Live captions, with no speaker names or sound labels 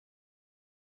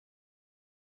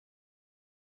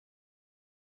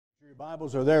Your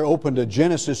Bibles are there open to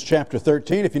Genesis chapter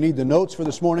 13. If you need the notes for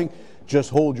this morning, just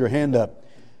hold your hand up.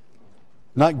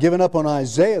 Not giving up on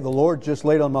Isaiah, the Lord just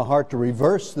laid on my heart to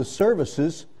reverse the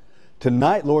services.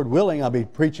 Tonight, Lord willing, I'll be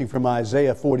preaching from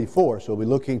Isaiah 44. So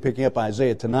we'll be picking up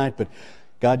Isaiah tonight, but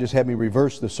God just had me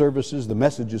reverse the services, the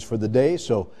messages for the day.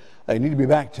 So I need to be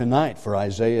back tonight for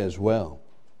Isaiah as well.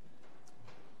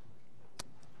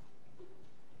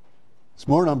 This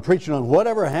morning I'm preaching on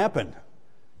whatever happened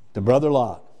to Brother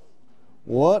Lot.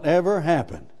 Whatever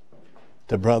happened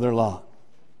to Brother Lot?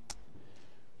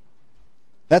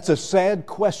 That's a sad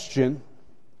question,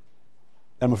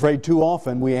 I'm afraid too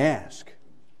often we ask.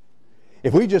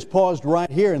 If we just paused right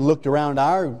here and looked around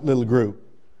our little group,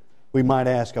 we might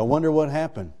ask, I wonder what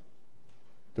happened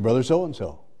to Brother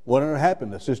so-and-so. Whatever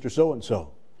happened to Sister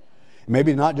so-and-so?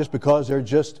 Maybe not just because they're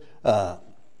just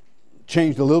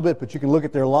changed a little bit, but you can look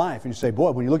at their life and you say, boy,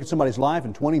 when you look at somebody's life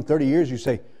in 20, 30 years, you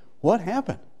say, what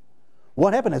happened?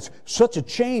 What happened? It's such a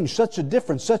change, such a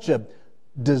difference, such a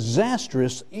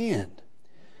disastrous end.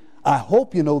 I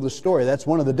hope you know the story. That's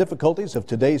one of the difficulties of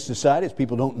today's society is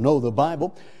people don't know the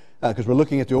Bible because we're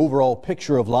looking at the overall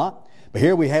picture of Lot. But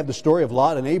here we have the story of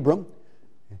Lot and Abram.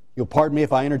 You'll pardon me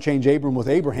if I interchange Abram with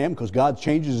Abraham because God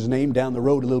changes his name down the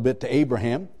road a little bit to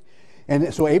Abraham.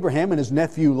 And so Abraham and his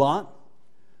nephew Lot,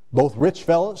 both rich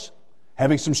fellows,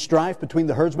 having some strife between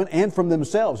the herdsmen and from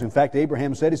themselves. In fact,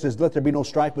 Abraham said, he says, let there be no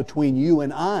strife between you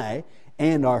and I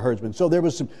and our herdsmen. So there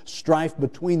was some strife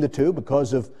between the two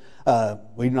because of,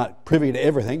 we're not privy to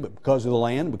everything, but because of the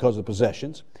land, because of the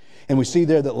possessions. And we see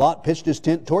there that Lot pitched his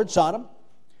tent toward Sodom.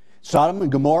 Sodom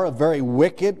and Gomorrah, a very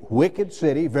wicked, wicked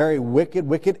city, very wicked,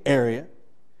 wicked area.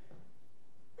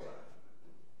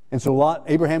 And so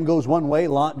Abraham goes one way,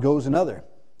 Lot goes another.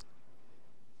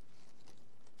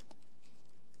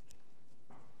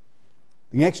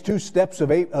 The next two steps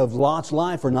of Lot's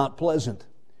life are not pleasant.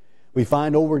 We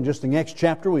find over in just the next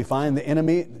chapter, we find the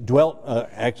enemy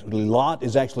Lot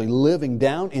is actually living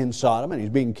down in Sodom and he's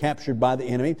being captured by the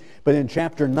enemy. But in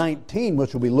chapter 19,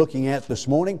 which we'll be looking at this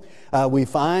morning, we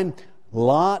find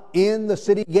Lot in the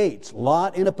city gates,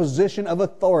 Lot in a position of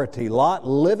authority, Lot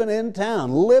living in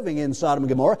town, living in Sodom and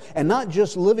Gomorrah, and not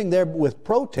just living there with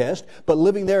protest, but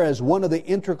living there as one of the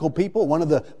integral people, one of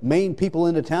the main people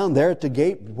in the town, there at the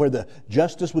gate where the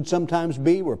justice would sometimes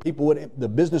be, where the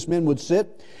businessmen would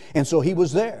sit. And so he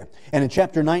was there. And in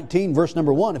chapter 19, verse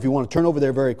number 1, if you want to turn over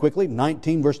there very quickly,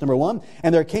 19, verse number 1,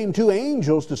 and there came two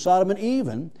angels to Sodom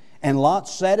and Lot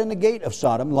sat in the gate of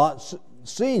Sodom. Lot,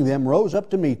 seeing them, rose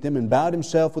up to meet them and bowed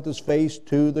himself with his face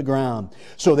to the ground.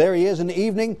 So there he is in the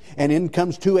evening, and in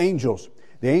comes two angels.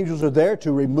 The angels are there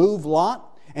to remove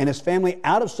Lot and his family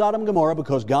out of Sodom and Gomorrah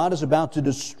because God is about to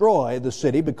destroy the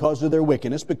city because of their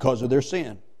wickedness, because of their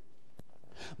sin.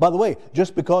 By the way,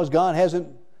 just because God hasn't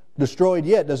destroyed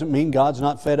yet doesn't mean God's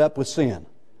not fed up with sin.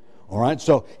 All right,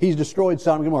 so he's destroyed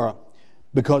Sodom and Gomorrah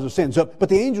because of sin. But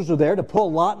the angels are there to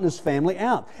pull Lot and his family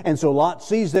out. And so Lot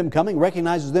sees them coming,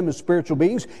 recognizes them as spiritual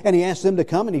beings, and he asks them to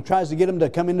come, and he tries to get them to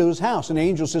come into his house. And the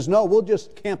angel says, no, we'll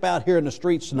just camp out here in the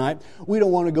streets tonight. We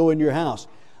don't want to go into your house.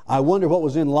 I wonder what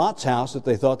was in Lot's house that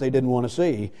they thought they didn't want to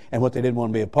see and what they didn't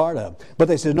want to be a part of. But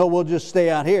they said, no, we'll just stay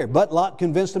out here. But Lot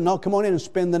convinced them, no, come on in and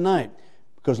spend the night,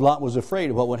 because Lot was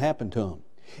afraid of what would happen to him.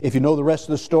 If you know the rest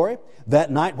of the story, that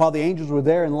night while the angels were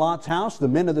there in Lot's house, the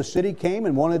men of the city came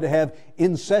and wanted to have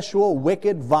incestual,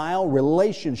 wicked, vile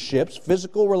relationships,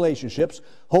 physical relationships,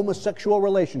 homosexual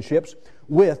relationships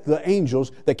with the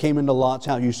angels that came into Lot's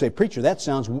house. You say, preacher, that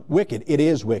sounds wicked. It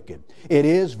is wicked. It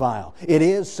is vile. It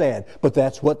is sad. But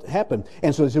that's what happened.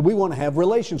 And so they said, we want to have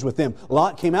relations with them.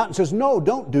 Lot came out and says, no,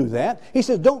 don't do that. He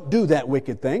says, don't do that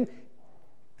wicked thing.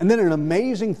 And then an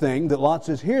amazing thing that Lot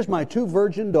says, here's my two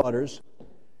virgin daughters.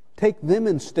 Take them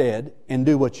instead and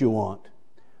do what you want,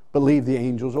 but leave the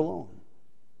angels alone.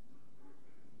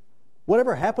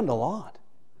 Whatever happened to Lot?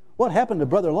 What happened to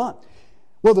Brother Lot?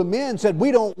 Well, the men said,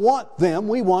 we don't want them,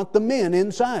 we want the men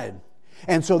inside.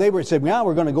 And so they said, well,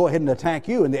 we're going to go ahead and attack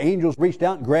you. And the angels reached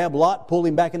out and grabbed Lot, pulled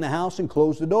him back in the house and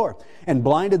closed the door and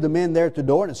blinded the men there at the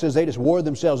door. And it says they just wore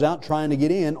themselves out trying to get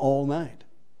in all night.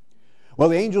 Well,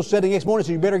 the angel said the next morning,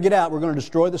 you better get out. We're going to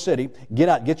destroy the city. Get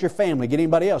out. Get your family. Get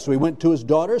anybody else. So he went to his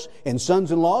daughters and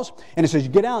sons-in-laws, and he says,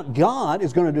 get out. God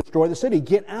is going to destroy the city.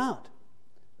 Get out.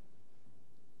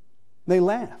 They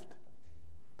laughed.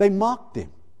 They mocked him.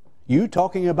 You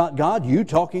talking about God? You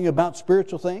talking about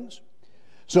spiritual things?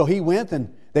 So he went,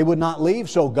 and they would not leave.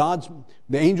 So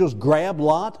the angels grabbed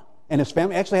Lot and his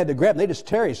family. Actually had to grab him. They just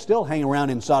tarry, still hanging around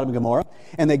in Sodom and Gomorrah.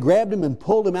 And they grabbed him and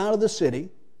pulled him out of the city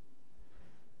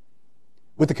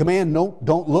with the command, no,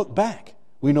 don't look back.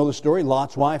 We know the story.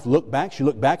 Lot's wife looked back. She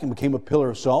looked back and became a pillar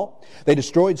of salt. They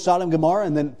destroyed Sodom and Gomorrah,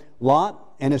 and then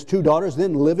Lot and his 2 daughters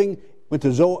went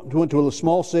to a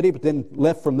small city, but then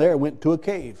left from there and went to a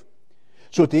cave.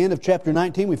 So at the end of chapter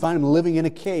 19, we find him living in a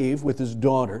cave with his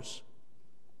daughters.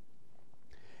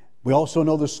 We also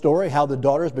know the story, how the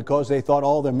daughters, because they thought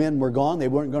all their men were gone, they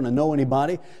weren't going to know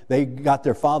anybody, they got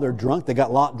their father drunk. They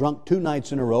got Lot drunk 2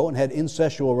 nights in a row and had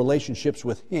incestual relationships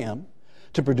with him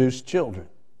to produce children.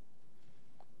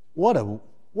 What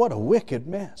a wicked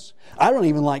mess. I don't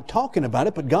even like talking about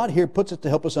it, but God here puts it to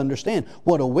help us understand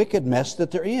what a wicked mess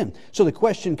that they're in. So the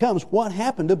question comes, what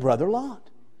happened to Brother Lot?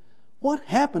 What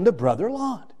happened to Brother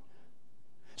Lot?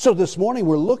 So this morning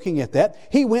we're looking at that.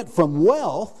 He went from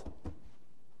wealth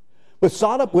with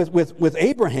Sodom, with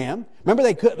Abraham. Remember,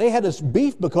 they had this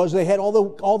beef because they had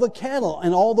all the cattle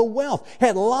and all the wealth,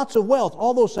 had lots of wealth,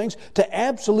 all those things, to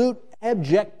absolute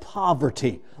abject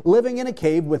poverty, living in a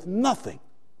cave with nothing.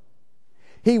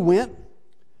 He went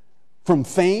from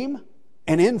fame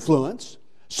and influence,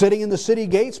 sitting in the city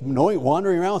gates,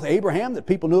 wandering around with Abraham that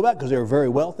people knew about because they were very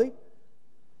wealthy,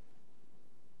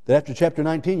 that after chapter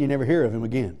 19 you never hear of him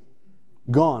again.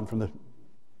 Gone from the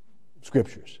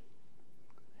Scriptures.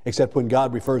 Except when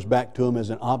God refers back to him as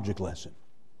an object lesson.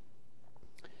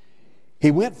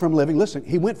 He went from living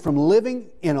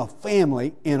in a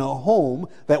family, in a home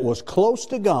that was close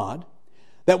to God,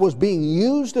 that was being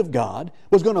used of God,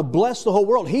 was going to bless the whole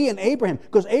world. He and Abraham,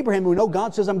 because Abraham, we know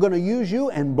God says, I'm going to use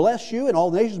you and bless you, and all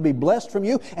nations will be blessed from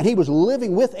you. And he was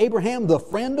living with Abraham, the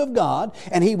friend of God,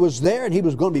 and he was there, and he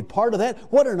was going to be part of that.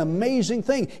 What an amazing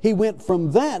thing. He went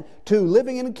from that to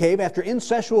living in a cave after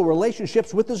incestual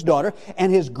relationships with his daughter,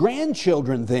 and his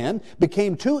grandchildren then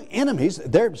became 2 enemies.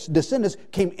 Their descendants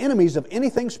became enemies of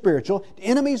anything spiritual,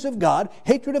 enemies of God,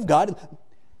 hatred of God.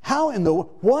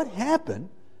 What happened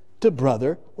to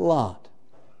Brother Lot?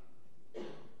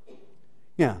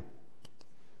 Yeah.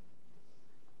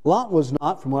 Lot was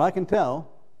not, from what I can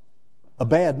tell, a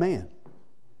bad man.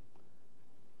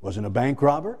 Wasn't a bank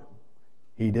robber.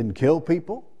 He didn't kill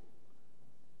people.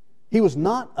 He was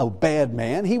not a bad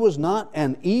man. He was not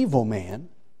an evil man.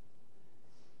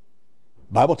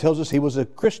 The Bible tells us he was a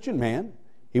Christian man.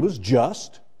 He was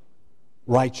just,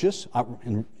 righteous,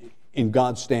 in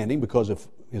God's standing because of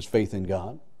his faith in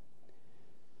God.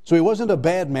 So he wasn't a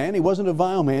bad man, he wasn't a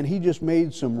vile man, he just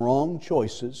made some wrong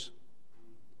choices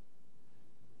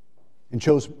and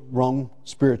chose wrong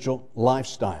spiritual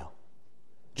lifestyle.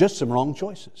 Just some wrong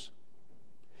choices.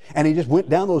 And he just went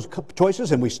down those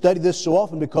choices, and we study this so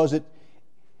often because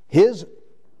his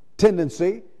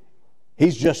tendency,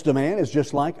 he's just a man, is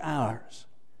just like ours.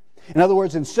 In other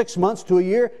words, in 6 months to a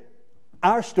year,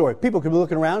 our story, people could be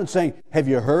looking around and saying, have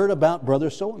you heard about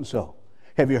brother so-and-so?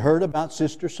 Have you heard about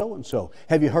sister so-and-so?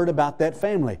 Have you heard about that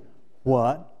family?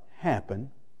 What happened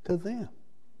to them?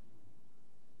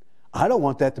 I don't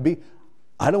want that to be,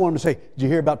 I don't want them to say, did you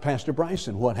hear about Pastor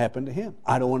Bryson? What happened to him?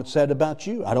 I don't want it said about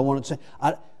you. I don't want it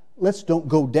said, let's don't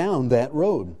go down that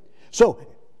road. So,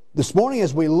 this morning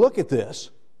as we look at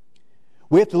this,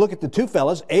 we have to look at the 2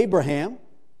 fellas, Abraham,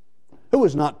 who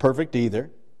was not perfect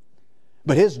either,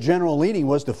 but his general leaning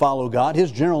was to follow God.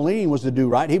 His general leaning was to do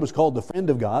right. He was called the friend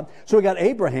of God. So we got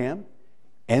Abraham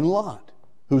and Lot,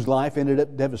 whose life ended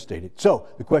up devastated. So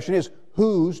the question is,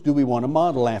 whose do we want to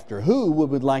model after? Who would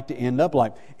we like to end up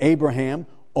like? Abraham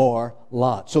or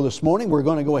Lot? So this morning we're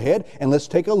going to go ahead and let's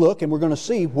take a look, and we're going to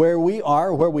see where we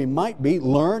are, where we might be,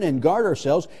 learn and guard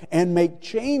ourselves and make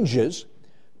changes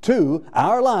to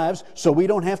our lives so we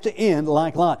don't have to end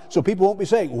like Lot. So people won't be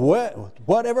saying,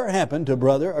 whatever happened to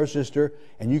brother or sister,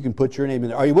 and you can put your name in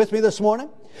there. Are you with me this morning?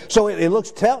 So it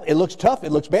looks tough, it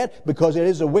looks bad, because it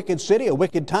is a wicked city, a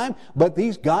wicked time, but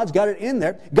God's got it in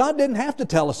there. God didn't have to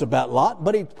tell us about Lot,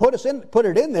 but He put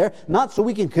it in there, not so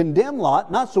we can condemn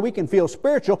Lot, not so we can feel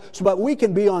spiritual, but we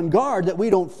can be on guard that we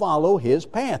don't follow his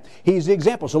path. He's the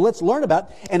example. So let's learn about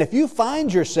it. And if you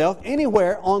find yourself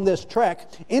anywhere on this track,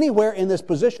 anywhere in this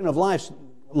position of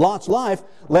Lot's life,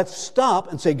 let's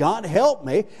stop and say, God, help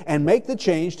me, and make the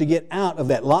change to get out of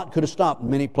that. Lot could have stopped in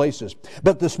many places.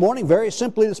 But this morning, very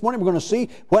simply, this morning, we're going to see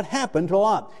what happened to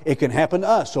Lot. It can happen to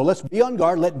us. So let's be on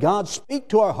guard. Let God speak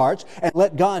to our hearts, and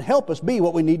let God help us be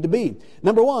what we need to be.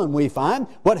 Number 1, we find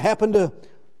what happened to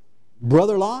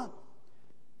Brother Lot.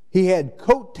 He had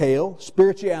coattail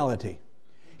spirituality.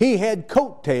 He had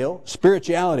coattail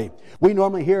spirituality. We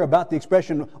normally hear about the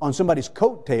expression on somebody's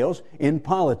coattails in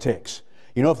politics.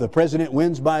 You know, if the president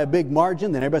wins by a big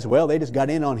margin, then everybody says, well, they just got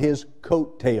in on his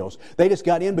coattails. They just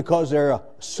got in because they're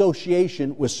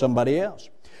association with somebody else.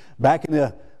 Back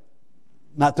in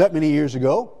not that many years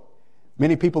ago,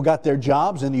 many people got their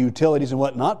jobs in the utilities and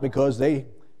whatnot because they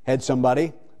had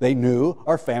somebody they knew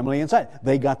our family inside.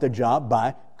 They got the job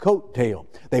by coattail.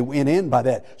 They went in by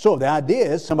that. So the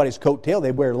idea is somebody's coattail,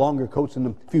 they wear longer coats than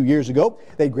a few years ago.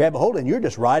 They grab a hold and you're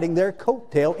just riding their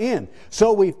coattail in.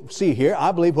 So we see here,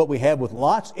 I believe what we have with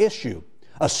Lot's issue,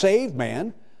 a saved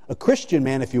man, a Christian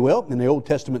man, if you will, in the Old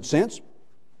Testament sense,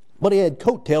 but he had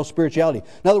coattail spirituality.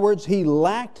 In other words, he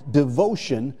lacked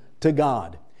devotion to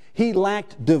God. He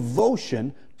lacked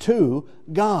devotion to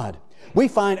God. We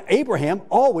find Abraham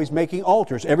always making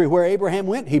altars. Everywhere Abraham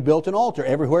went, he built an altar.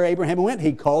 Everywhere Abraham went,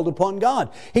 he called upon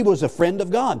God. He was a friend of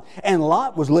God. And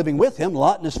Lot was living with him,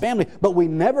 Lot and his family. But we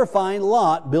never find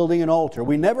Lot building an altar.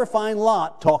 We never find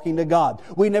Lot talking to God.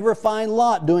 We never find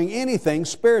Lot doing anything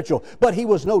spiritual. But he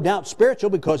was no doubt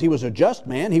spiritual because he was a just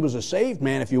man. He was a saved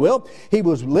man, if you will. He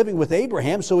was living with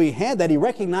Abraham, so he had that. He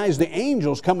recognized the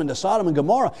angels coming to Sodom and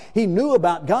Gomorrah. He knew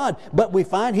about God, but we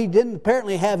find he didn't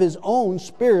apparently have his own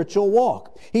spiritual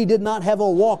walk. He did not have a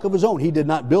walk of his own. He did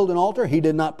not build an altar. He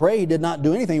did not pray. He did not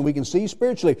do anything we can see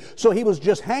spiritually. So he was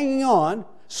just hanging on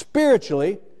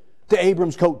spiritually to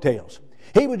Abram's coattails.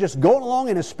 He was just going along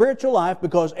in his spiritual life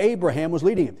because Abraham was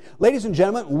leading him. Ladies and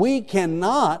gentlemen, we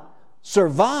cannot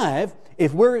survive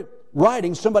if we're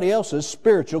riding somebody else's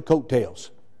spiritual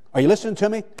coattails. Are you listening to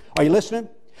me? Are you listening?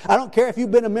 I don't care if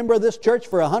you've been a member of this church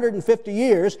for 150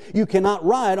 years, you cannot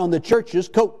ride on the church's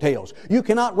coattails. You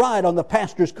cannot ride on the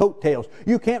pastor's coattails.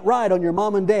 You can't ride on your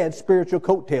mom and dad's spiritual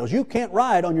coattails. You can't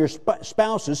ride on your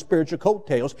spouse's spiritual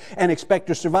coattails and expect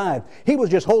to survive. He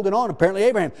was just holding on, apparently,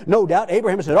 Abraham. No doubt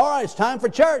Abraham said, all right, it's time for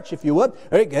church, if you would.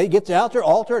 They get out their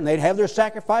altar and they'd have their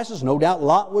sacrifices. No doubt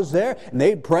Lot was there and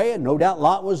they'd pray, and no doubt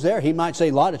Lot was there. He might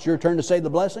say, Lot, it's your turn to say the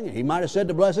blessing. He might have said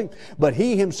the blessing, but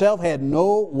he himself had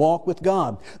no walk with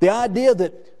God. The idea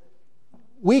that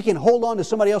we can hold on to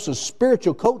somebody else's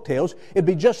spiritual coattails, it'd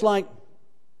be just like,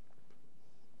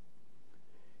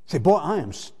 say, boy, I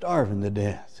am starving to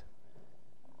death.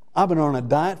 I've been on a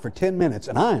diet for 10 minutes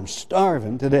and I am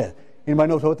starving to death. Anybody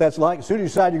knows what that's like? As soon as you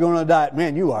decide you're going on a diet,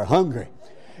 man, you are hungry.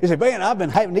 You say, man,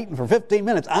 haven't eaten for 15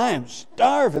 minutes. I am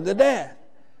starving to death.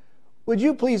 Would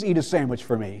you please eat a sandwich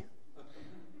for me?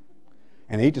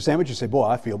 And eat the sandwich, you say, boy,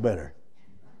 I feel better.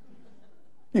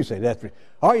 You say that.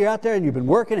 Or you're out there and you've been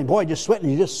working and boy, just sweating.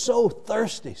 You're just so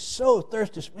thirsty, so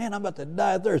thirsty. Man, I'm about to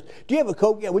die of thirst. Do you have a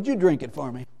Coke? Yeah, would you drink it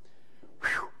for me?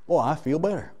 Whew, boy, I feel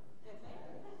better.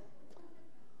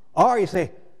 Or you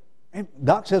say, hey,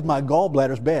 Doc says my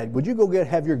gallbladder's bad. Would you go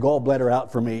have your gallbladder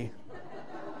out for me?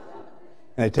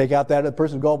 And they take out that other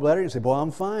person's gallbladder and you say, boy,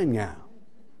 I'm fine now.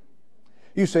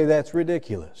 You say that's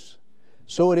ridiculous.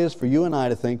 So it is for you and I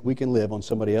to think we can live on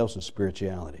somebody else's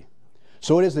spirituality.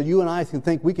 So it is that you and I can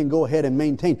think we can go ahead and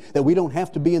maintain that we don't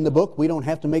have to be in the book. We don't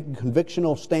have to make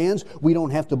convictional stands. We don't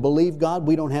have to believe God.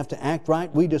 We don't have to act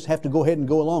right. We just have to go ahead and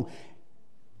go along.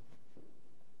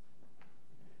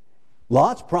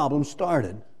 Lot's problem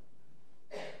started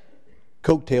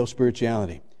coattail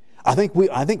spirituality. I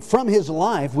think from his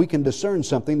life we can discern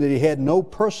something, that he had no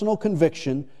personal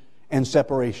conviction and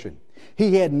separation.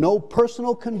 He had no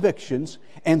personal convictions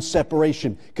and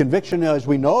separation. Conviction, as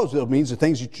we know, means the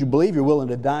things that you believe you're willing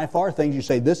to die for, things you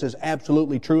say, this is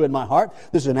absolutely true in my heart,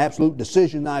 this is an absolute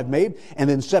decision I've made. And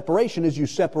then separation is you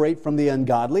separate from the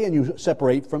ungodly and you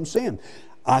separate from sin.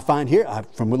 I find here,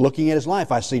 from looking at his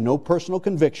life, I see no personal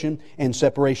conviction and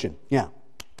separation. Yeah.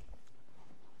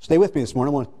 Stay with me this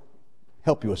morning. I want to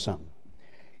help you with something.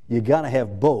 You got to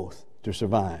have both to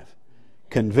survive.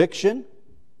 Conviction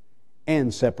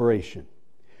and separation.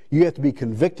 You have to be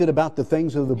convicted about the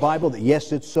things of the Bible, that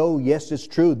yes, it's so, yes, it's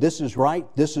true, this is right,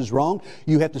 this is wrong.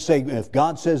 You have to say, if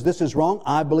God says this is wrong,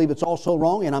 I believe it's also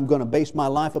wrong, and I'm going to base my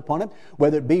life upon it.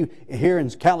 Whether it be here in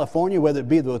California, whether it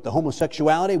be with the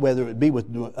homosexuality, whether it be with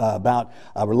about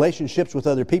relationships with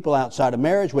other people outside of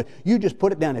marriage, you just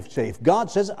put it down. If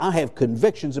God says it, I have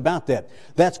convictions about that.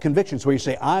 That's convictions where you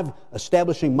say, I'm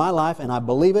establishing my life, and I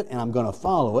believe it, and I'm going to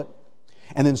follow it.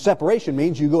 And then separation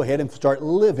means you go ahead and start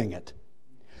living it.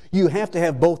 You have to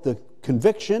have both the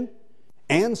conviction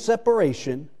and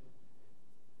separation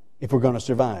if we're going to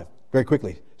survive. Very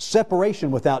quickly,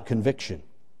 separation without conviction.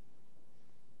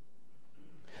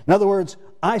 In other words,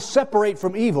 I separate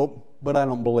from evil, but I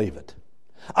don't believe it.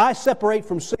 I separate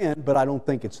from sin, but I don't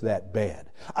think it's that bad.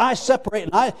 I separate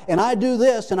and I do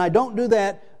this and I don't do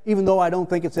that, even though I don't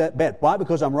think it's that bad. Why?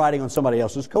 Because I'm riding on somebody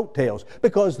else's coattails.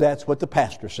 Because that's what the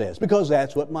pastor says. Because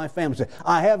that's what my family says.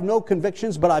 I have no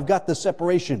convictions, but I've got the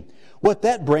separation. What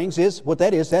that brings is,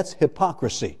 that's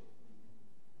hypocrisy.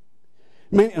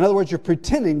 In other words, you're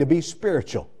pretending to be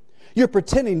spiritual. You're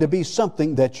pretending to be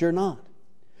something that you're not.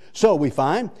 So we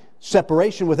find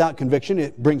separation without conviction,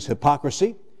 it brings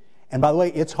hypocrisy. And by the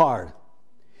way, it's hard.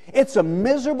 It's a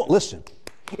miserable, listen,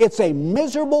 It's a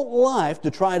miserable life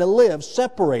to try to live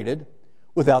separated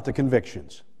without the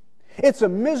convictions. It's a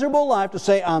miserable life to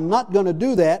say, I'm not going to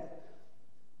do that,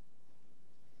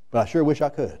 but I sure wish I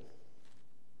could.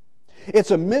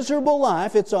 It's a miserable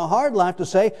life, it's a hard life to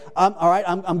say, all right,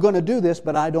 I'm going to do this,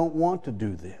 but I don't want to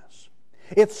do this.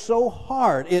 It's so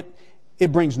hard.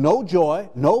 It brings no joy,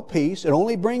 no peace. It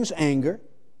only brings anger,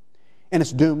 and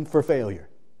it's doomed for failure.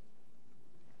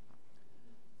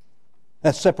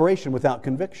 That's separation without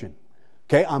conviction.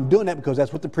 Okay, I'm doing that because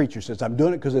that's what the preacher says. I'm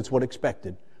doing it because it's what's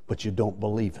expected, but you don't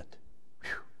believe it.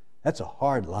 Whew. That's a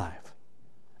hard life.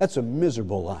 That's a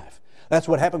miserable life. That's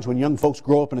what happens when young folks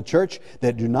grow up in a church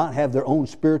that do not have their own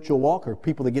spiritual walk, or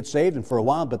people that get saved and for a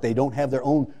while, but they don't have their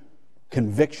own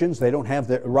convictions. They don't have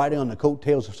their riding on the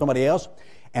coattails of somebody else.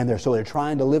 And so they're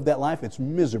trying to live that life. It's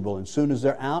miserable. And as soon as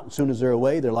they're out, as soon as they're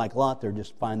away, they're like Lot. They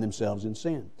just find themselves in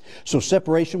sin. So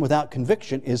separation without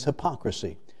conviction is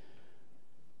hypocrisy.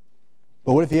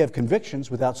 But what if you have convictions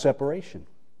without separation?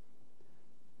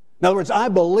 In other words, I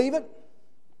believe it,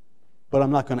 but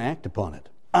I'm not going to act upon it.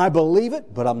 I believe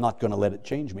it, but I'm not going to let it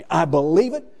change me. I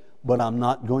believe it, but I'm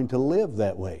not going to live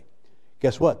that way.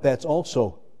 Guess what? That's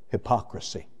also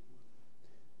hypocrisy.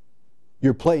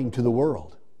 You're playing to the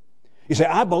world. You say,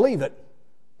 I believe it,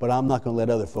 but I'm not going to let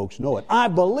other folks know it. I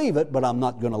believe it, but I'm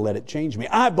not going to let it change me.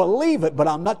 I believe it, but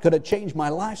I'm not going to change my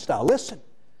lifestyle. Listen,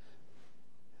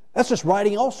 that's just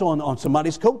riding also on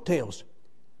somebody's coattails.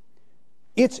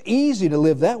 It's easy to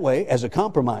live that way as a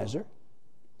compromiser,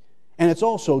 and it's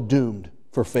also doomed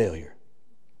for failure.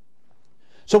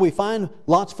 So we find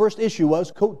Lot's first issue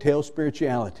was coattail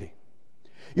spirituality.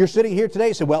 You're sitting here today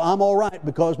and say, well, I'm all right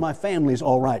because my family's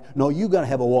all right. No, you've got to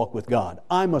have a walk with God.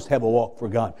 I must have a walk for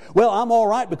God. Well, I'm all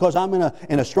right because I'm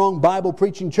in a strong Bible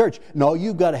preaching church. No,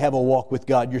 you've got to have a walk with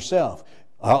God yourself.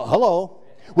 Hello?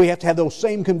 We have to have those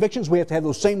same convictions. We have to have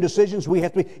those same decisions.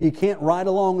 You can't ride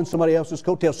along in somebody else's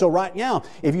coattails. So right now,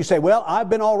 if you say, well, I've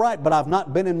been all right, but I've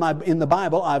not been in the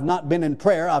Bible. I've not been in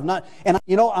prayer.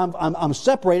 I'm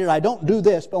separated. I don't do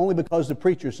this only because the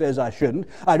preacher says I shouldn't.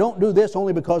 I don't do this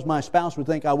only because my spouse would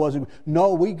think I wasn't.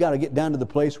 No, we've got to get down to the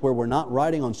place where we're not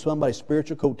riding on somebody's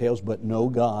spiritual coattails, but know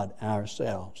God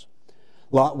ourselves.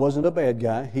 Lot wasn't a bad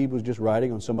guy. He was just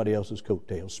riding on somebody else's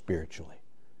coattails spiritually.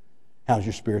 How's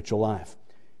your spiritual life?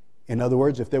 In other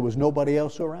words, if there was nobody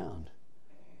else around,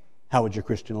 how would your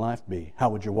Christian life be? How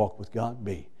would your walk with God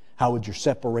be? How would your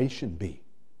separation be?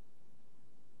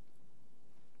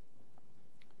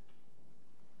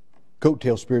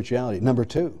 Coattail spirituality. Number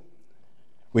two,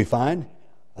 we find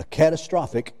a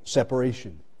catastrophic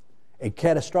separation. A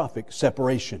catastrophic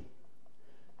separation.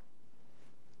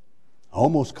 I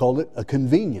almost called it a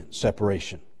convenient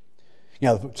separation.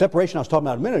 Now, the separation I was talking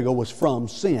about a minute ago was from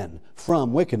sin,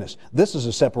 from wickedness. This is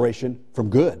a separation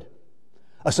from good,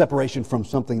 a separation from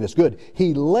something that's good.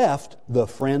 He left the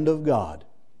friend of God.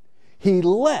 He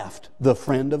left the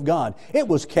friend of God. It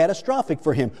was catastrophic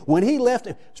for him. When he left,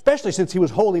 especially since he was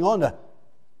holding on to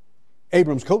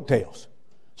Abram's coattails,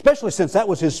 especially since that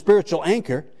was his spiritual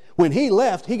anchor, when he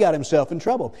left, he got himself in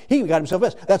trouble. He got himself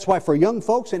messed. That's why for young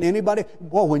folks and anybody,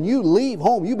 well, when you leave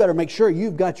home, you better make sure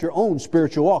you've got your own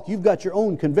spiritual walk. You've got your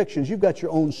own convictions. You've got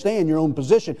your own stand, your own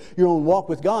position, your own walk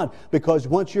with God. Because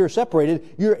once you're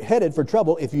separated, you're headed for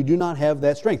trouble if you do not have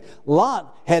that strength.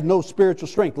 Lot had no spiritual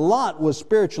strength. Lot was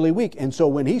spiritually weak. And so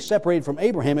when he separated from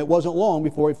Abraham, it wasn't long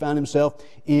before he found himself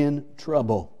in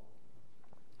trouble.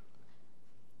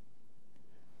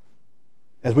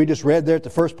 As we just read there at the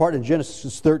first part in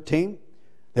Genesis 13,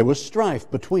 there was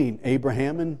strife between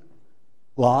Abraham and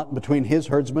Lot, between his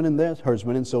herdsmen and their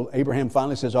herdsmen. And so Abraham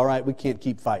finally says, all right, we can't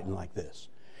keep fighting like this.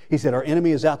 He said, our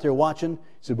enemy is out there watching. He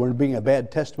said, we're being a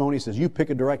bad testimony. He says, you pick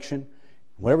a direction.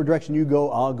 Whatever direction you go,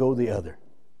 I'll go the other.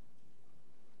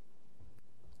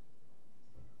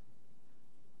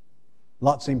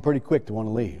 Lot seemed pretty quick to want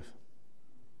to leave.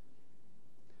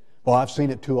 Well, I've seen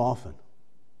it too often.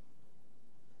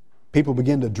 People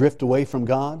begin to drift away from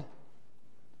God,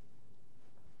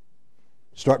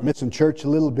 start missing church a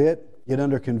little bit, get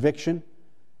under conviction,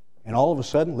 and all of a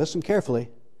sudden, listen carefully,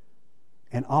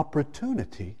 an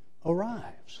opportunity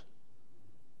arrives.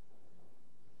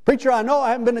 Preacher, I know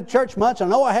I haven't been to church much. I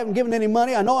know I haven't given any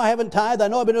money. I know I haven't tithed. I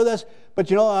know I've been doing this. But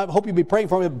I hope you'll be praying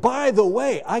for me. By the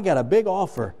way, I got a big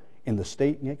offer in the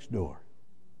state next door.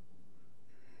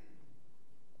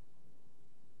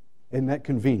 Isn't that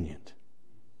convenient?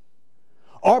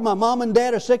 Or my mom and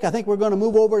dad are sick. I think we're going to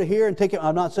move over to here and take care.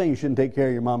 I'm not saying you shouldn't take care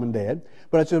of your mom and dad,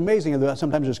 but it's amazing that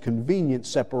sometimes there's convenient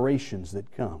separations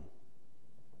that come.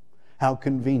 How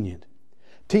convenient.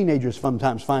 Teenagers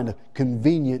sometimes find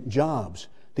convenient jobs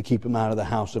to keep them out of the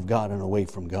house of God and away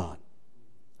from God.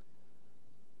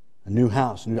 new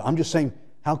house. I'm just saying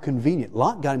how convenient.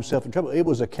 Lot got himself in trouble. It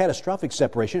was a catastrophic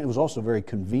separation. It was also very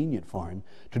convenient for him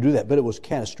to do that, but it was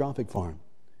catastrophic for him.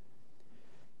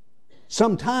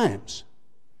 Sometimes,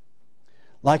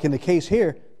 like in the case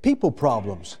here, people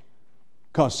problems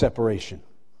cause separation.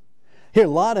 Here,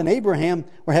 Lot and Abraham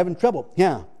were having trouble.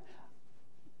 Yeah,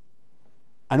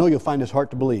 I know you'll find this hard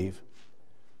to believe,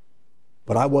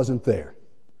 but I wasn't there.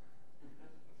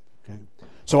 Okay?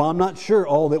 So I'm not sure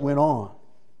all that went on.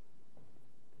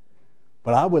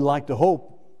 But I would like to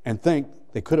hope and think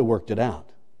they could have worked it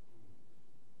out.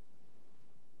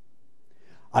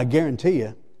 I guarantee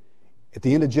you, at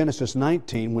the end of Genesis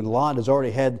 19, when Lot has already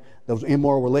had those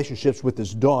immoral relationships with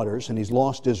his daughters, and he's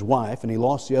lost his wife, and he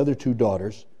lost the other two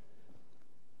daughters,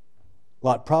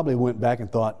 Lot probably went back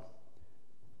and thought,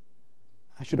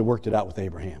 I should have worked it out with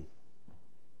Abraham.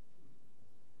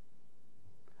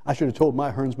 I should have told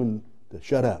my herdsman to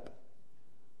shut up.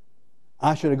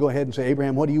 I should have gone ahead and said,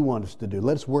 Abraham, what do you want us to do?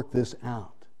 Let us work this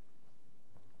out.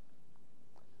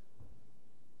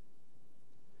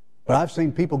 But I've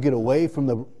seen people get away from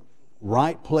the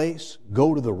right place,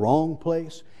 go to the wrong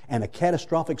place, and a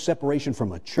catastrophic separation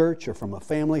from a church or from a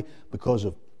family because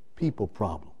of people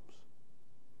problems.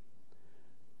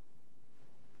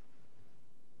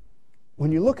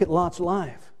 When you look at Lot's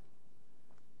life,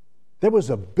 there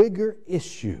was a bigger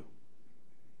issue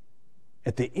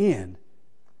at the end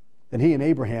than he and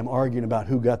Abraham arguing about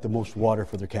who got the most water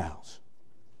for their cows.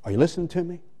 Are you listening to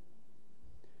me?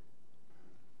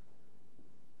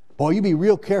 Boy, you be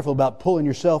real careful about pulling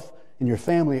yourself and your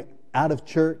family out of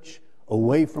church,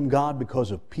 away from God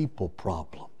because of people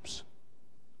problems.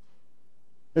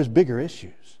 There's bigger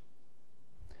issues.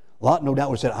 Lot no doubt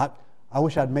would have said, I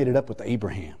wish I'd made it up with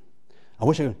Abraham. I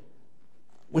wish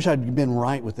I'd been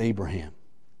right with Abraham.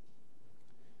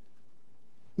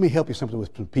 Let me help you something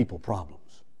with some people problems.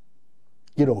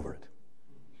 Get over it.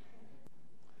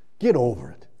 Get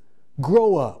over it.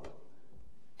 Grow up.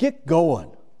 Get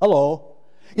going. Hello.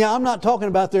 Yeah, I'm not talking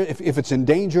about if it's in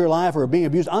danger of life or being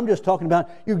abused. I'm just talking about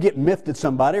you get miffed at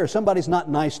somebody or somebody's not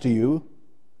nice to you.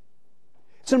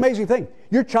 It's an amazing thing.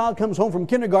 Your child comes home from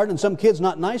kindergarten and some kid's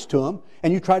not nice to him,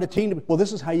 and you try to teach them, well,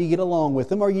 this is how you get along with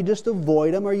them, or you just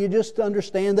avoid them, or you just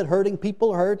understand that hurting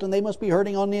people hurt and they must be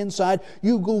hurting on the inside.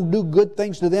 You go do good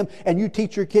things to them, and you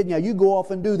teach your kid, now you go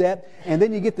off and do that, and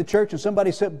then you get to church and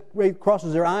somebody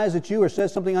crosses their eyes at you or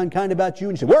says something unkind about you,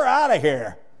 and you say, we're out of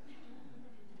here.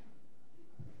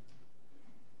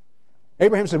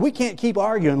 Abraham said, we can't keep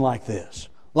arguing like this.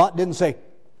 Lot didn't say,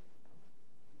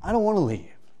 I don't want to leave.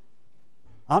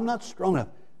 I'm not strong enough.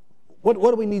 What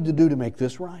do we need to do to make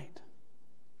this right?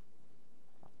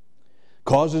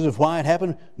 Causes of why it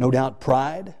happened, no doubt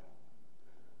pride.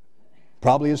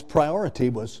 Probably his priority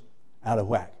was out of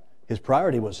whack. His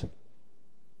priority was the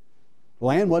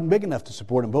land wasn't big enough to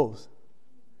support them both.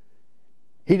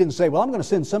 He didn't say, well, I'm going to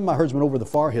send some of my herdsmen over the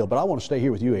far hill, but I want to stay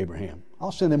here with you, Abraham.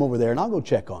 I'll send them over there and I'll go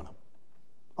check on them.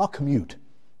 I'll commute.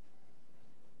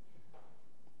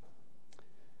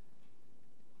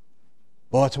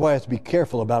 Well, that's why I have to be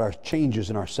careful about our changes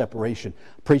and our separation.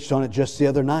 Preached on it just the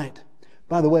other night.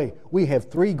 By the way, we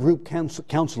have 3 group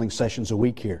counseling sessions a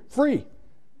week here. Free.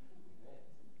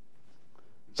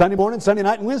 Sunday morning, Sunday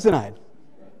night, and Wednesday night.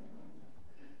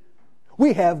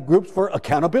 We have groups for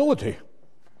accountability.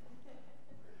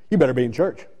 You better be in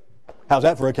church. How's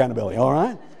that for accountability? All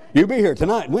right? You be here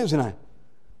tonight, Wednesday night.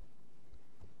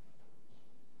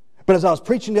 But as I was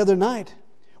preaching the other night,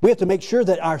 we have to make sure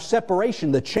that our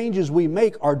separation, the changes we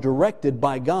make, are directed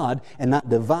by God and not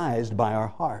devised by our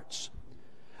hearts.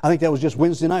 I think that was just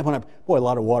Wednesday night when a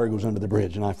lot of water goes under the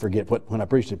bridge, and I forget when I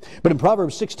preached it. But in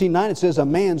Proverbs 16:9 it says, a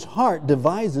man's heart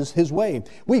devises his way.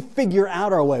 We figure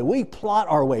out our way. We plot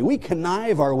our way. We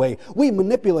connive our way. We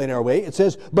manipulate our way. It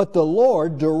says, but the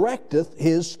Lord directeth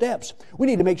his steps. We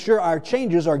need to make sure our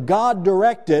changes are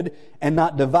God-directed and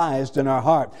not devised in our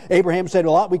heart. Abraham said,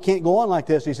 Lot, we can't go on like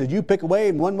this. He said, you pick a way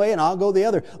in one way and I'll go the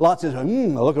other. Lot says,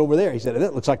 look over there. He said,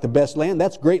 that looks like the best land.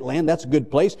 That's great land. That's a good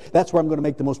place. That's where I'm going to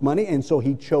make the most money. And so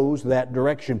he chose that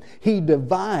direction. He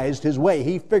devised his way.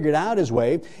 He figured out his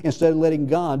way instead of letting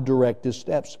God direct his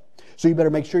steps. So you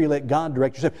better make sure you let God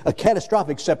direct your steps. A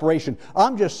catastrophic separation.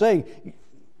 I'm just saying,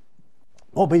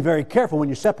 well, be very careful when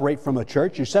you separate from a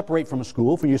church, you separate from a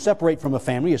school, when you separate from a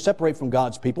family, you separate from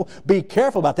God's people. Be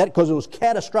careful about that because it was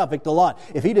catastrophic to Lot.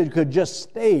 If he could just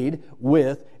stayed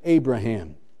with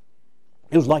Abraham.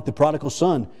 It was like the prodigal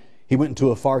son. He went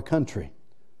into a far country.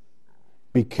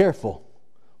 Be careful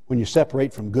when you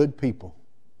separate from good people,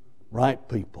 right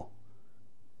people.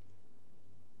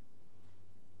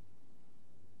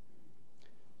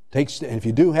 And if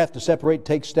you do have to separate,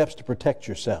 take steps to protect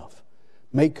yourself.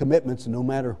 make commitments no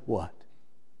matter what.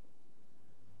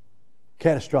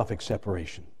 Catastrophic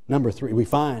separation. Number three,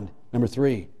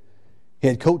 he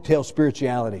had coattail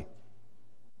spirituality.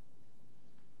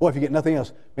 Boy, if you get nothing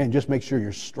else, man, just make sure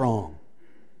you're strong.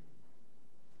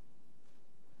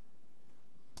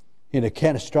 In a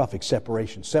catastrophic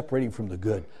separation, separating from the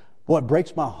good. Boy, it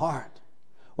breaks my heart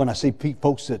when I see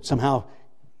folks that somehow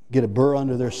get a burr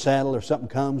under their saddle or something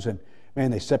comes and,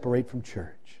 man, they separate from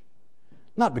church.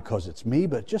 Not because it's me,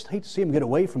 but just hate to see them get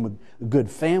away from a good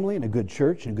family and a good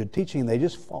church and good teaching, and they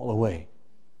just fall away.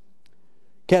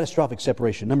 Catastrophic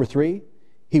separation. Number three,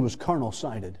 he was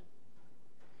carnal-sighted.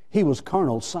 He was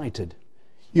carnal-sighted.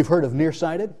 You've heard of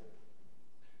nearsighted?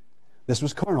 This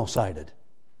was carnal-sighted.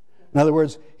 In other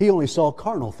words, he only saw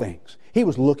carnal things. He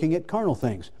was looking at carnal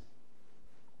things.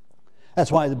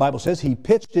 That's why the Bible says he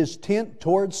pitched his tent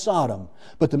toward Sodom.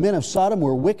 But the men of Sodom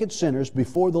were wicked sinners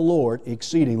before the Lord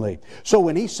exceedingly. So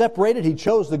when he separated, he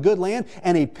chose the good land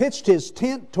and he pitched his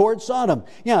tent toward Sodom.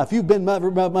 Yeah, if you've been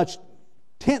much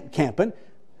tent camping,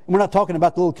 we're not talking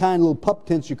about the little pup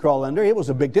tents you crawl under. It was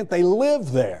a big tent. They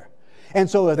lived there. And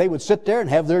so they would sit there and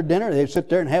have their dinner. They'd sit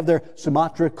there and have their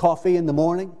Sumatra coffee in the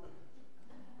morning.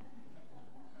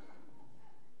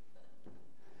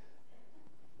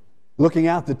 Looking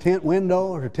out the tent window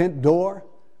or tent door,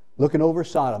 looking over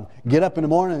Sodom. Get up in the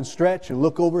morning and stretch and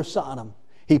look over Sodom.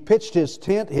 He pitched his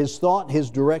tent, his thought,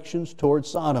 his directions towards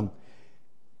Sodom.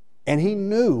 And he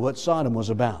knew what Sodom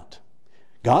was about.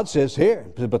 God says here,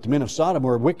 but the men of Sodom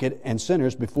were wicked and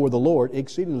sinners before the Lord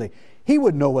exceedingly. He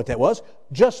would know what that was,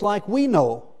 just like we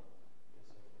know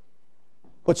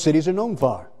what cities are known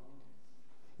for.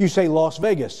 You say Las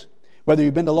Vegas. Whether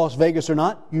you've been to Las Vegas or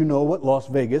not, you know what Las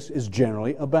Vegas is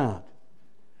generally about.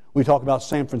 We talk about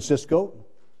San Francisco.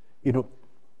 You know,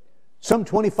 some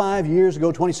 25 years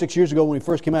ago, 26 years ago, when we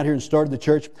first came out here and started the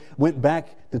church, went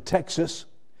back to Texas,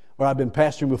 where I've been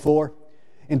pastoring before,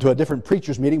 into a different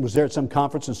preacher's meeting, was there at some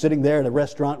conference and sitting there at a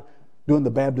restaurant doing the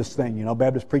Baptist thing, you know,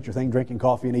 Baptist preacher thing, drinking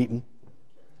coffee and eating.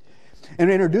 And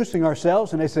introducing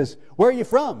ourselves, and they says, "Where are you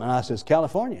from?" And I says,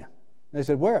 "California." They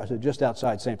said, "Where?" I said, "Just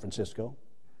outside San Francisco."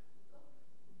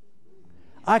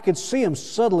 I could see them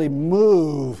subtly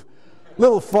move a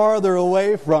little farther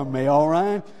away from me, all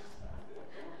right?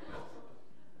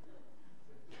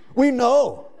 We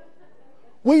know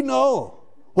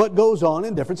what goes on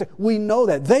in different cities. We know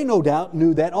that. They no doubt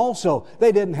knew that also.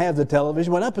 They didn't have the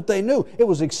television went up, but they knew it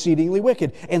was exceedingly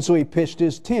wicked. And so he pitched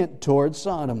his tent towards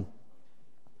Sodom.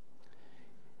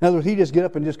 In other words, he just get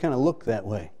up and just kind of look that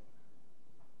way.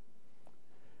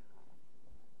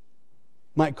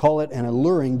 Might call it an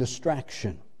alluring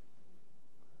distraction.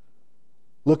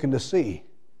 Looking to see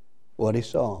what he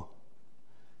saw.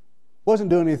 Wasn't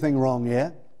doing anything wrong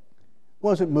yet.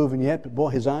 Wasn't moving yet, but boy,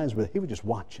 his eyes were, he was just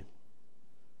watching.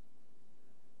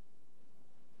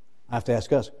 I have to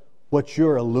ask us, what's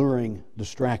your alluring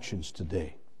distractions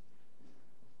today?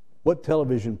 What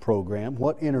television program,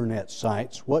 what internet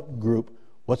sites, what group,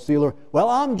 what's the allure? Well,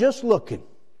 I'm just looking.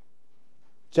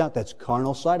 It's out, that's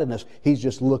carnal-sightedness. He's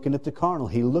just looking at the carnal.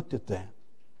 He looked at that.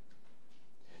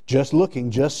 Just looking,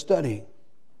 just studying.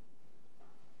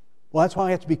 Well, that's why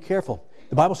I have to be careful.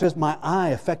 The Bible says, my eye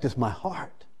affecteth my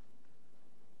heart.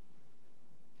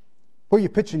 Where are you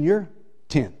pitching your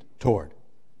tent toward,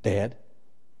 Dad?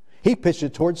 He pitched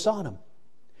it toward Sodom.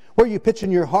 Where are you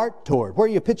pitching your heart toward? Where are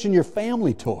you pitching your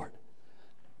family toward?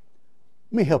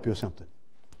 Let me help you with something.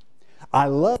 I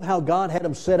love how God had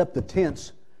them set up the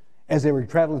tents as they were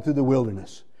traveling through the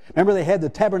wilderness. Remember, they had the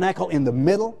tabernacle in the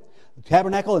middle, the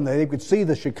tabernacle, and they could see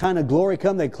the Shekinah glory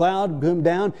come, the cloud come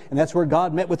down, and that's where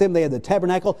God met with them. They had the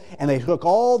tabernacle, and they took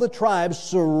all the tribes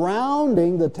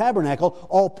surrounding the tabernacle,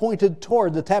 all pointed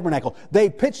toward the tabernacle. They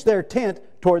pitched their tent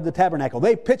toward the tabernacle.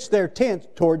 They pitched their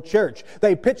tent toward church.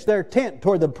 They pitched their tent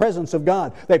toward the presence of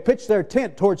God. They pitched their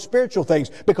tent toward spiritual things,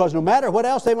 because no matter what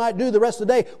else they might do the rest of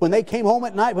the day, when they came home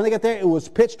at night, when they got there, it was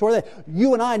pitched toward that.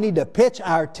 You and I need to pitch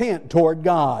our tent toward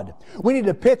God. We need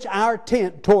to pitch our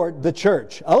tent toward the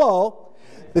church. Hello?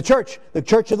 The church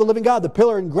of the living God, the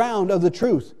pillar and ground of the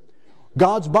truth.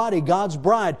 God's body, God's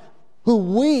bride, who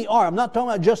we are. I'm not talking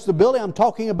about just the building. I'm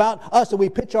talking about us, that we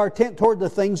pitch our tent toward the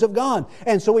things of God.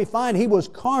 And so we find he was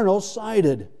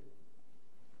carnal-sighted.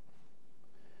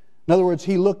 In other words,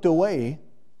 he looked away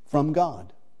from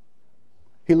God.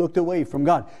 He looked away from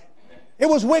God. It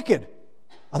was wicked.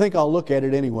 I think I'll look at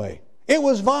it anyway. It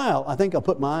was vile. I think I'll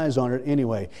put my eyes on it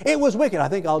anyway. It was wicked. I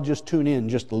think I'll just tune in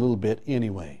just a little bit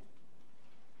anyway.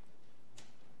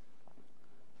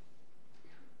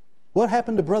 What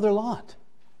happened to Brother Lot?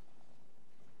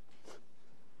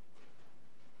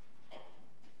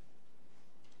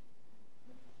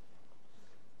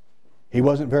 He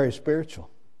wasn't very spiritual.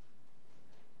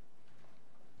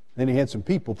 Then he had some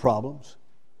people problems,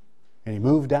 and he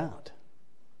moved out.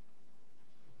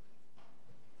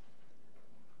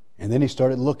 And then he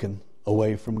started looking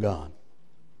away from God.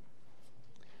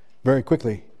 Very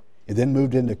quickly, it then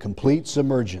moved into complete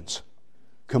submergence.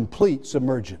 Complete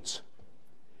submergence.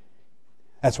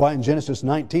 That's why in Genesis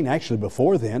 19, actually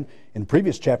before then, in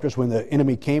previous chapters, when the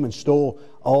enemy came and stole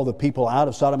all the people out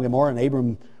of Sodom and Gomorrah, and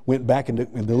Abram went back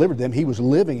and delivered them, he was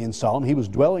living in Sodom, he was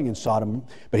dwelling in Sodom.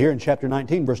 But here in chapter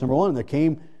 19, verse number 1, there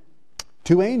came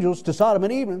two angels to Sodom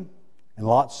and Abram, and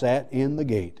Lot sat in the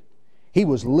gate. He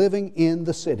was living in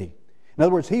the city. In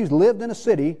other words, he lived in a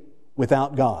city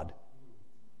without God.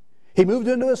 He moved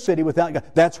into a city without God.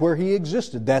 That's where he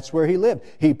existed. That's where he lived.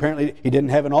 He didn't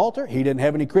have an altar. He didn't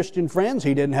have any Christian friends.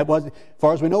 He didn't have, as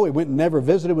far as we know, he went and never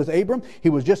visited with Abram. He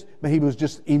was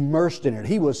just immersed in it.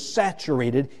 He was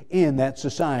saturated in that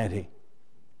society.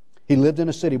 He lived in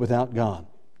a city without God.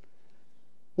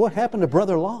 What happened to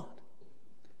Brother Lot?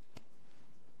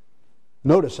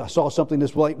 Notice, I saw something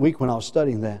this week when I was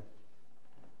studying that.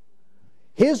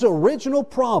 His original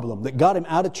problem that got him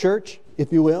out of church,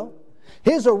 if you will,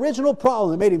 his original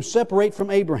problem that made him separate from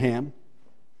Abraham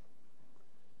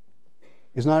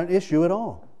is not an issue at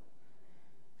all.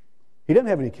 He doesn't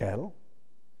have any cattle.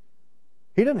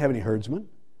 He doesn't have any herdsmen,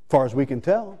 as far as we can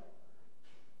tell.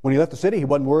 When he left the city, he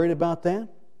wasn't worried about that.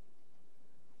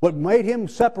 What made him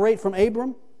separate from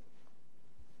Abram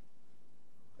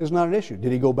is not an issue.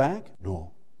 Did he go back?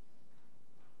 No.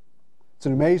 It's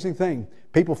an amazing thing.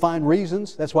 People find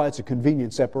reasons. That's why it's a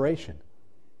convenient separation.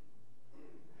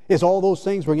 It's all those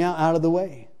things bring out of the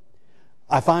way.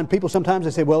 I find people sometimes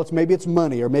they say, well, maybe it's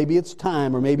money, or maybe it's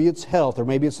time, or maybe it's health, or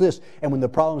maybe it's this. And when the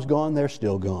problem's gone, they're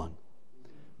still gone.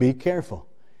 Be careful.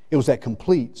 It was that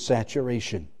complete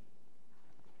saturation.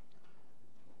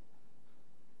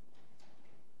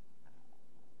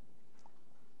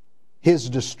 His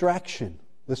distraction,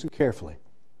 listen carefully,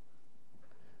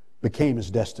 became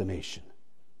his destination.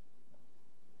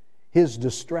 His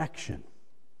distraction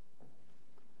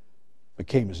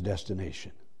became his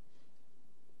destination.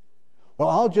 Well,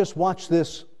 I'll just watch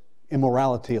this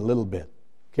immorality a little bit.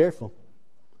 Careful.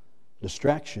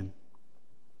 Distraction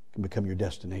can become your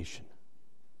destination.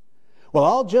 Well,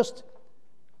 I'll just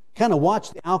kind of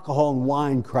watch the alcohol and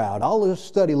wine crowd. I'll just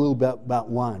study a little bit about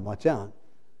wine. Watch out.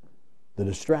 The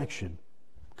distraction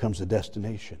becomes the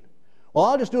destination. Well,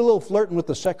 I'll just do a little flirting with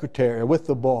the secretary or with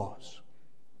the boss.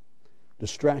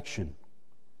 Distraction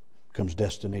becomes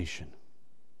destination.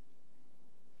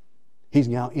 He's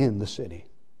now in the city.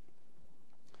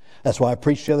 That's why I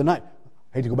preached the other night.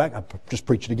 I hate to go back. I just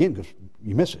preach it again because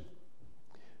you miss it.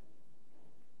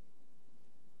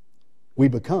 We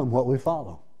become what we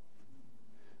follow.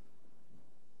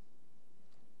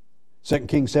 2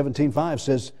 Kings 17:5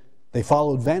 says, they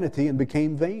followed vanity and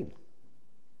became vain.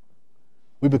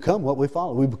 We become what we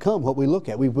follow. We become what we look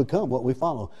at. We become what we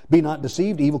follow. Be not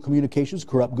deceived. Evil communications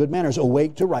corrupt good manners.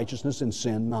 Awake to righteousness and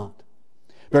sin not.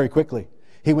 Very quickly,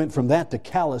 he went from that to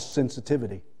callous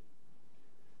sensitivity.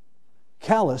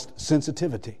 Calloused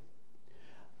sensitivity.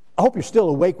 I hope you're still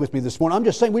awake with me this morning. I'm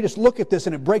just saying, we just look at this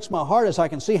and it breaks my heart as I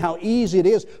can see how easy it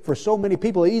is for so many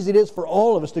people, easy it is for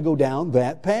all of us to go down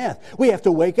that path. We have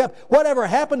to wake up. Whatever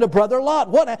happened to Brother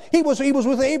Lot? He was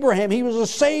with Abraham. He was a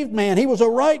saved man. He was a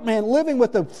right man living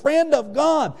with the friend of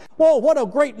God. Whoa, what a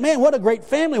great man. What a great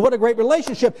family. What a great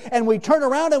relationship. And we turn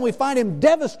around and we find him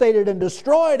devastated and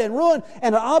destroyed and ruined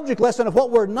and an object lesson of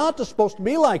what we're not supposed to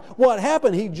be like. What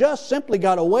happened? He just simply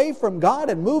got away from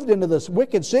God and moved into this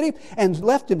wicked city and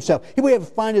left himself. We have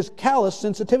to find his callous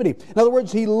sensitivity. In other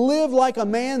words, he lived like a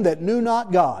man that knew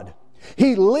not God.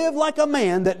 He lived like a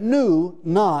man that knew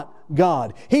not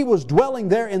God. He was dwelling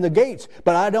there in the gates,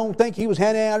 but I don't think he was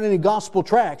handing out any gospel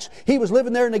tracts. He was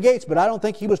living there in the gates, but I don't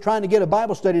think he was trying to get a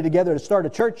Bible study together to start a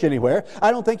church anywhere.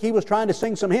 I don't think he was trying to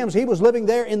sing some hymns. He was living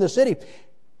there in the city,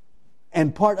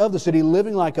 and part of the city,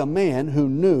 living like a man who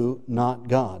knew not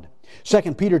God.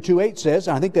 2 Peter 2:8 says,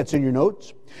 and I think that's in your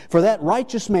notes, for that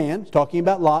righteous man, talking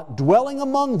about Lot, dwelling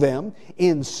among them,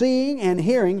 in seeing and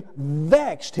hearing,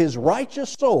 vexed his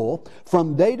righteous soul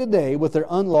from day to day with their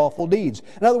unlawful deeds.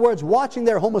 In other words, watching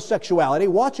their homosexuality,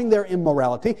 watching their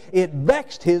immorality, it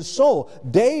vexed his soul.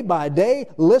 Day by day,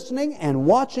 listening and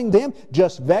watching them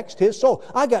just vexed his soul.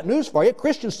 I got news for you.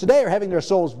 Christians today are having their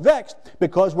souls vexed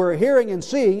because we're hearing and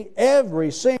seeing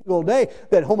every single day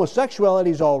that homosexuality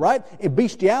is all right,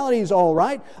 bestiality is all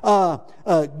right,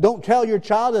 don't tell your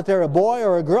child that they're a boy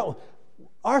or a girl.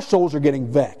 Our souls are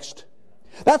getting vexed.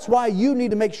 That's why you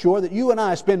need to make sure that you and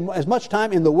I spend as much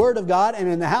time in the Word of God and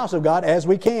in the house of God as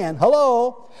we can.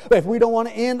 Hello? If we don't want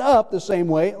to end up the same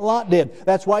way Lot did.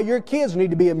 That's why your kids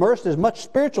need to be immersed as much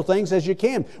spiritual things as you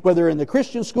can. Whether in the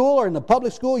Christian school or in the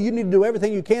public school, you need to do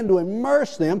everything you can to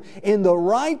immerse them in the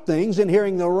right things and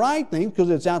hearing the right things, because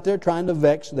it's out there trying to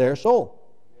vex their soul.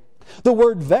 The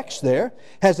word vex there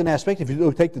has an aspect, if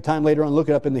you take the time later on and look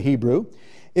it up in the Hebrew,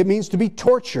 it means to be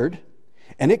tortured,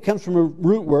 and it comes from a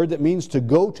root word that means to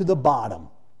go to the bottom.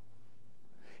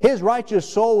 His righteous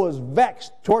soul was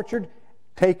vexed, tortured,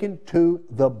 taken to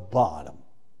the bottom.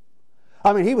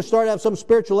 I mean, he was started at some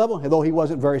spiritual level, though he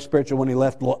wasn't very spiritual when he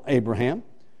left Abraham.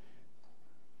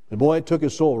 The boy took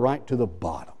his soul right to the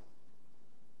bottom.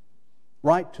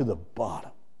 Right to the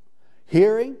bottom.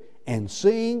 Hearing and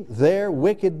seeing their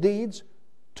wicked deeds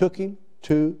took him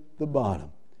to the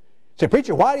bottom. Say,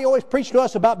 preacher, why do you always preach to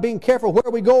us about being careful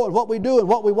where we go and what we do and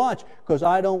what we watch? Because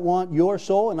I don't want your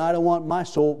soul and I don't want my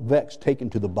soul vexed, taken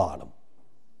to the bottom.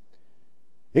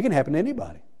 It can happen to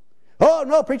anybody. Oh,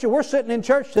 no, preacher, we're sitting in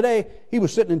church today. He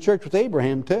was sitting in church with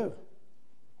Abraham too,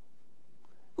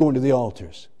 going to the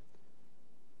altars.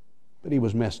 But he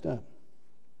was messed up.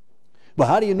 But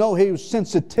how do you know his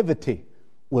sensitivity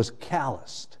was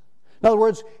calloused? In other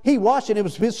words, he watched it,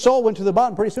 his soul went to the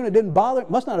bottom. Pretty soon it didn't bother,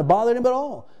 must not have bothered him at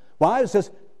all. Why? It says,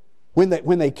 when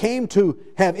they came to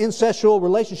have incestual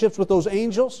relationships with those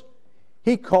angels,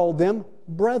 he called them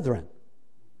brethren.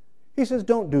 He says,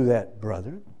 don't do that,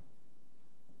 brethren.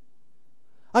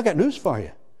 I got news for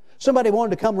you. Somebody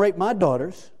wanted to come rape my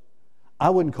daughters,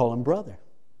 I wouldn't call him brother.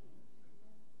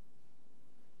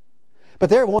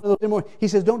 But there, one of those, he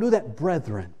says, don't do that,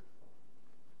 brethren.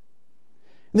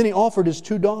 And then he offered his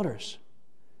 2 daughters.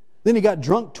 Then he got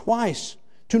drunk twice.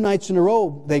 2 nights in a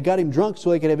row, they got him drunk so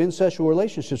they could have incestual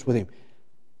relationships with him.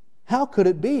 How could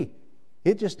it be?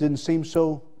 It just didn't seem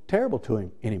so terrible to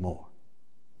him anymore.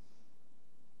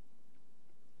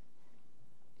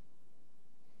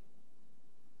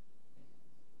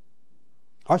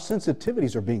 Our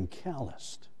sensitivities are being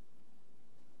calloused.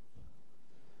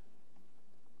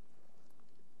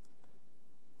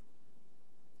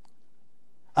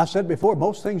 I've said before,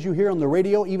 most things you hear on the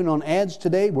radio, even on ads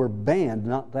today, were banned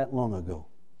not that long ago.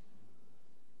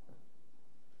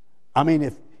 I mean,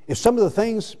 if some of the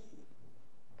things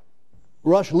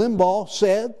Rush Limbaugh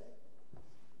said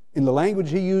in the language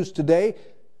he used today,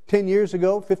 10 years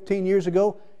ago, 15 years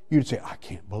ago, you'd say, I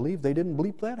can't believe they didn't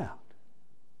bleep that out.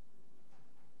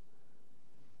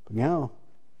 But now,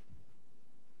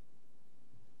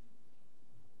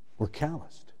 we're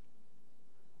calloused.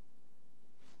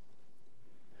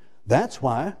 That's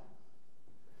one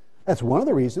of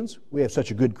the reasons we have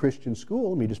such a good Christian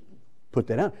school. Let me just put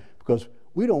that out. Because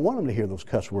we don't want them to hear those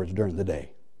cuss words during the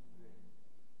day.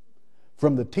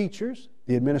 From the teachers,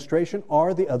 the administration,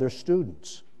 or the other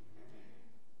students.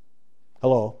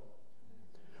 Hello?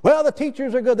 Well, the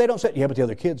teachers are good. They don't say, yeah, but the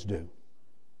other kids do.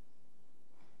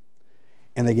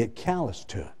 And they get callous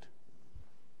to it.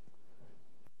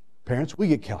 Parents, we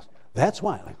get callous. That's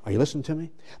why, are you listening to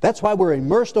me? That's why we're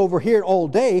immersed over here all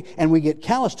day and we get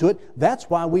callous to it. That's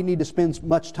why we need to spend as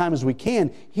much time as we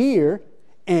can here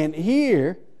and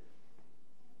here,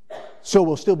 so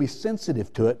we'll still be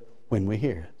sensitive to it when we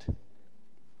hear it.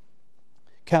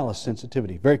 Callous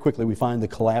sensitivity. Very quickly we find the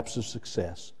collapse of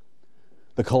success.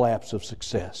 The collapse of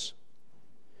success.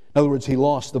 In other words, he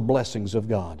lost the blessings of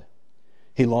God.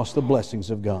 He lost the blessings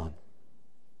of God.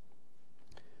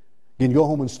 You can go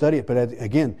home and study it, but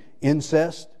again,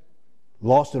 incest,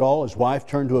 lost it all. His wife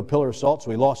turned to a pillar of salt, so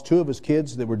he lost 2 of his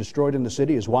kids that were destroyed in the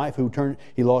city. His wife,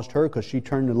 he lost her because she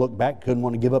turned and looked back, couldn't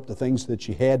want to give up the things that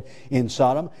she had in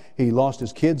Sodom. He lost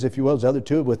his kids, if you will, his other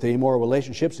 2 with the immoral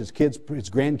relationships. His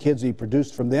grandkids he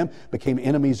produced from them became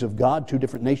enemies of God, 2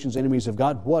 different nations, enemies of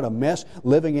God. What a mess,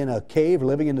 living in a cave,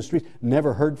 living in the streets,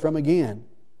 never heard from again.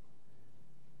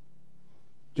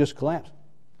 Just collapsed.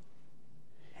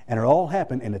 And it all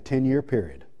happened in a 10-year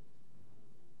period.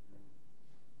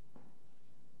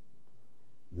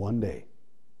 One day.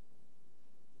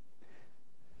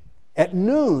 At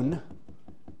noon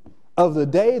of the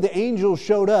day the angels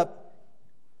showed up,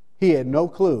 he had no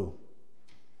clue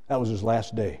that was his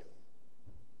last day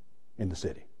in the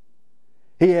city.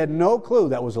 He had no clue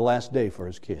that was the last day for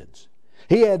his kids.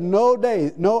 He had no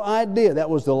idea that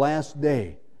was the last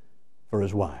day for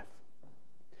his wife.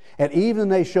 At evening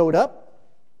they showed up.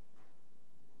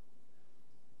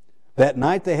 That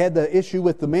night they had the issue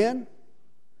with the men.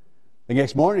 The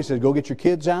next morning he said, go get your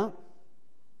kids out.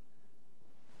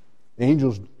 The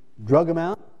angels drug them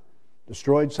out,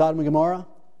 destroyed Sodom and Gomorrah.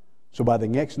 So by the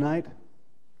next night,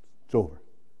 it's over.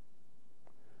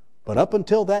 But up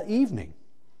until that evening,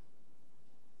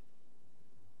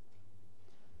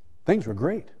 Things were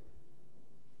great.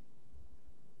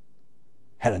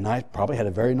 Probably had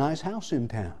a very nice house in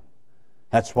town.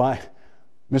 That's why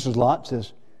Mrs. Lot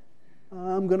says,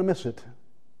 I'm going to miss it.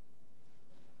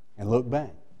 And look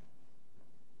back.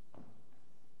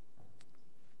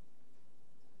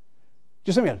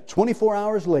 Just think about it, 24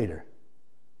 hours later,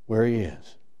 where he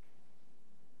is.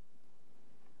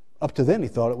 Up to then, he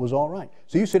thought it was all right.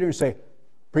 So you sit here and say,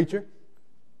 preacher,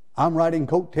 I'm riding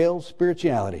coattails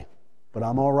spirituality, but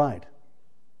I'm all right.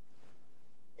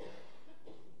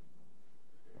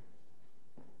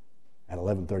 At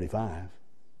 11:35.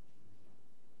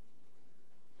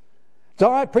 It's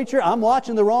all right, preacher, I'm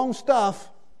watching the wrong stuff,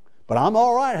 but I'm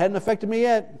all right. It hadn't affected me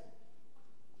yet.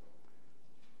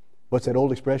 What's that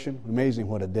old expression? Amazing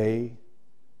what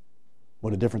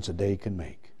a difference a day can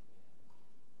make.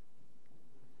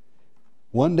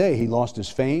 One day he lost his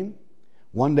fame.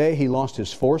 One day he lost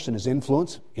his force and his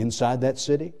influence inside that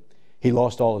city. He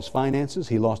lost all his finances,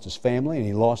 he lost his family, and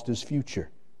he lost his future.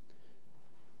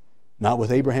 Not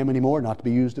with Abraham anymore, not to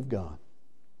be used of God.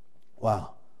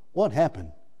 Wow. What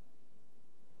happened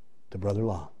to Brother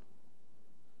Lot?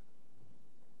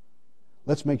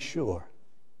 Let's make sure.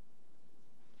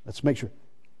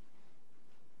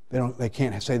 They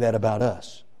can't say that about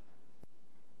us.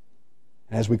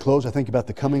 And as we close, I think about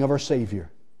the coming of our Savior.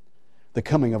 The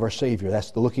coming of our Savior. That's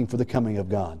the looking for the coming of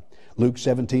God. Luke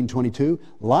 17:22.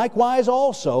 Likewise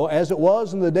also as it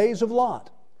was in the days of Lot.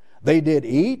 They did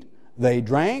eat, they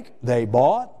drank, they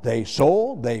bought, they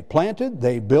sold, they planted,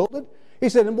 they builded. He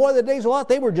said, and boy, the days of Lot,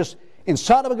 they were just, in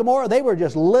Sodom and Gomorrah, they were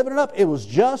just living it up. It was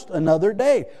just another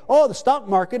day. Oh, the stock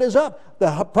market is up.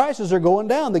 The prices are going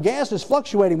down. The gas is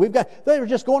fluctuating. They were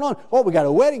just going on. Oh, we got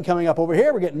a wedding coming up over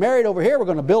here. We're getting married over here. We're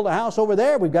going to build a house over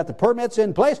there. We've got the permits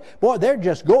in place. Boy, they're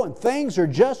just going. Things are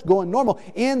just going normal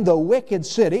in the wicked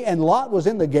city. And Lot was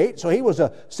in the gate, so he was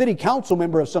a city council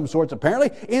member of some sorts,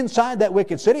 apparently, inside that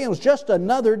wicked city. It was just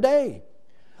another day.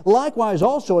 Likewise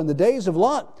also in the days of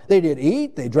Lot, they did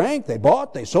eat, they drank, they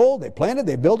bought, they sold, they planted,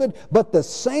 they builded. But the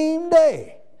same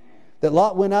day that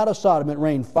Lot went out of Sodom, it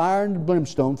rained fire and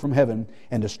brimstone from heaven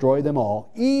and destroyed them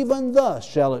all. Even thus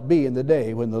shall it be in the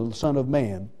day when the Son of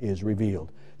Man is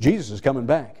revealed. Jesus is coming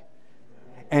back.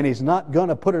 And He's not going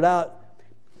to put it out.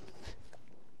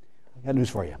 I got news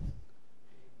for you.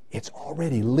 It's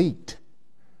already leaked.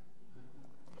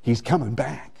 He's coming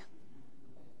back.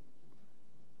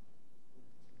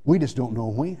 We just don't know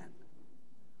when.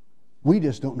 We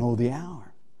just don't know the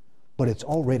hour. But it's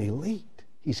already leaked.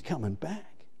 He's coming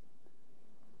back.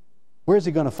 Where's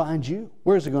He going to find you?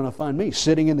 Where's He going to find me?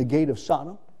 Sitting in the gate of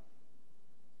Sodom?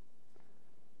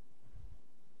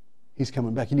 He's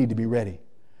coming back. You need to be ready.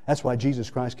 That's why Jesus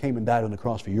Christ came and died on the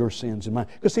cross for your sins and mine.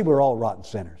 Because see, we're all rotten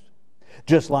sinners.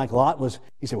 Just like Lot was.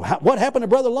 He said, well, what happened to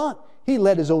Brother Lot? He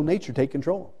let his old nature take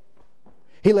control.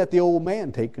 He let the old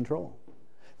man take control.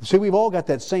 See, we've all got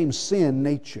that same sin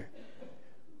nature.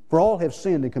 For all have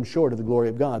sinned and come short of the glory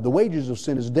of God. The wages of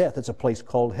sin is death. It's a place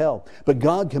called hell. But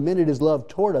God commended His love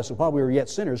toward us, and while we were yet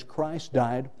sinners, Christ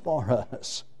died for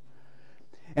us.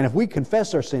 And if we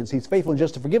confess our sins, He's faithful and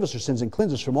just to forgive us our sins and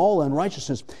cleanse us from all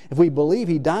unrighteousness. If we believe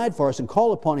He died for us and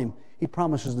call upon Him, He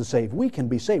promises to save. We can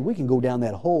be saved. We can go down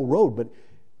that whole road, but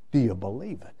do you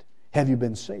believe it? Have you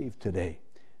been saved today?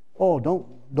 Oh,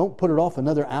 don't put it off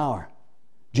another hour.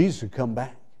 Jesus would come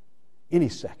back. Any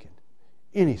second.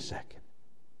 Any second.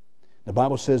 The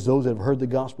Bible says those that have heard the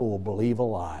gospel will believe a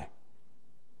lie.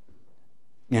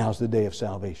 Now's the day of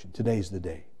salvation. Today's the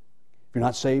day. If you're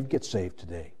not saved, get saved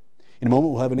today. In a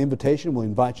moment we'll have an invitation. We'll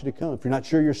invite you to come. If you're not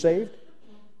sure you're saved,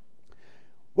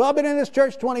 well, I've been in this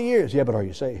church 20 years. Yeah, but are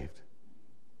you saved?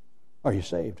 Are you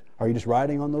saved? Are you just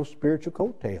riding on those spiritual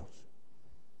coattails?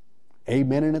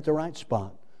 Amening at the right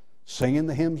spot. Singing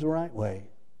the hymns the right way.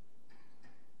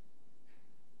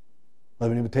 We'll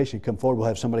have an invitation. Come forward. We'll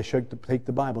have somebody take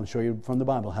the Bible and show you from the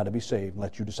Bible how to be saved and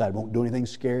let you decide. Won't do anything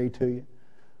scary to you.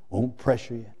 Won't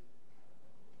pressure you.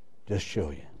 Just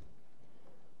show you.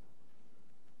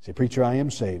 Say, preacher, I am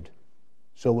saved.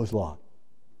 So was Lot.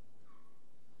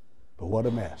 But what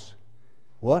a mess.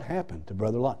 What happened to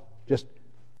Brother Lot? You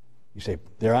say,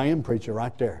 there I am, preacher,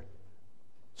 right there.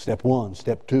 Step 1,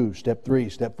 step 2, step 3,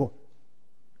 step 4.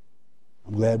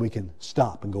 I'm glad we can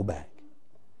stop and go back.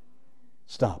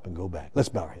 Stop and go back. Let's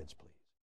bow our heads, please.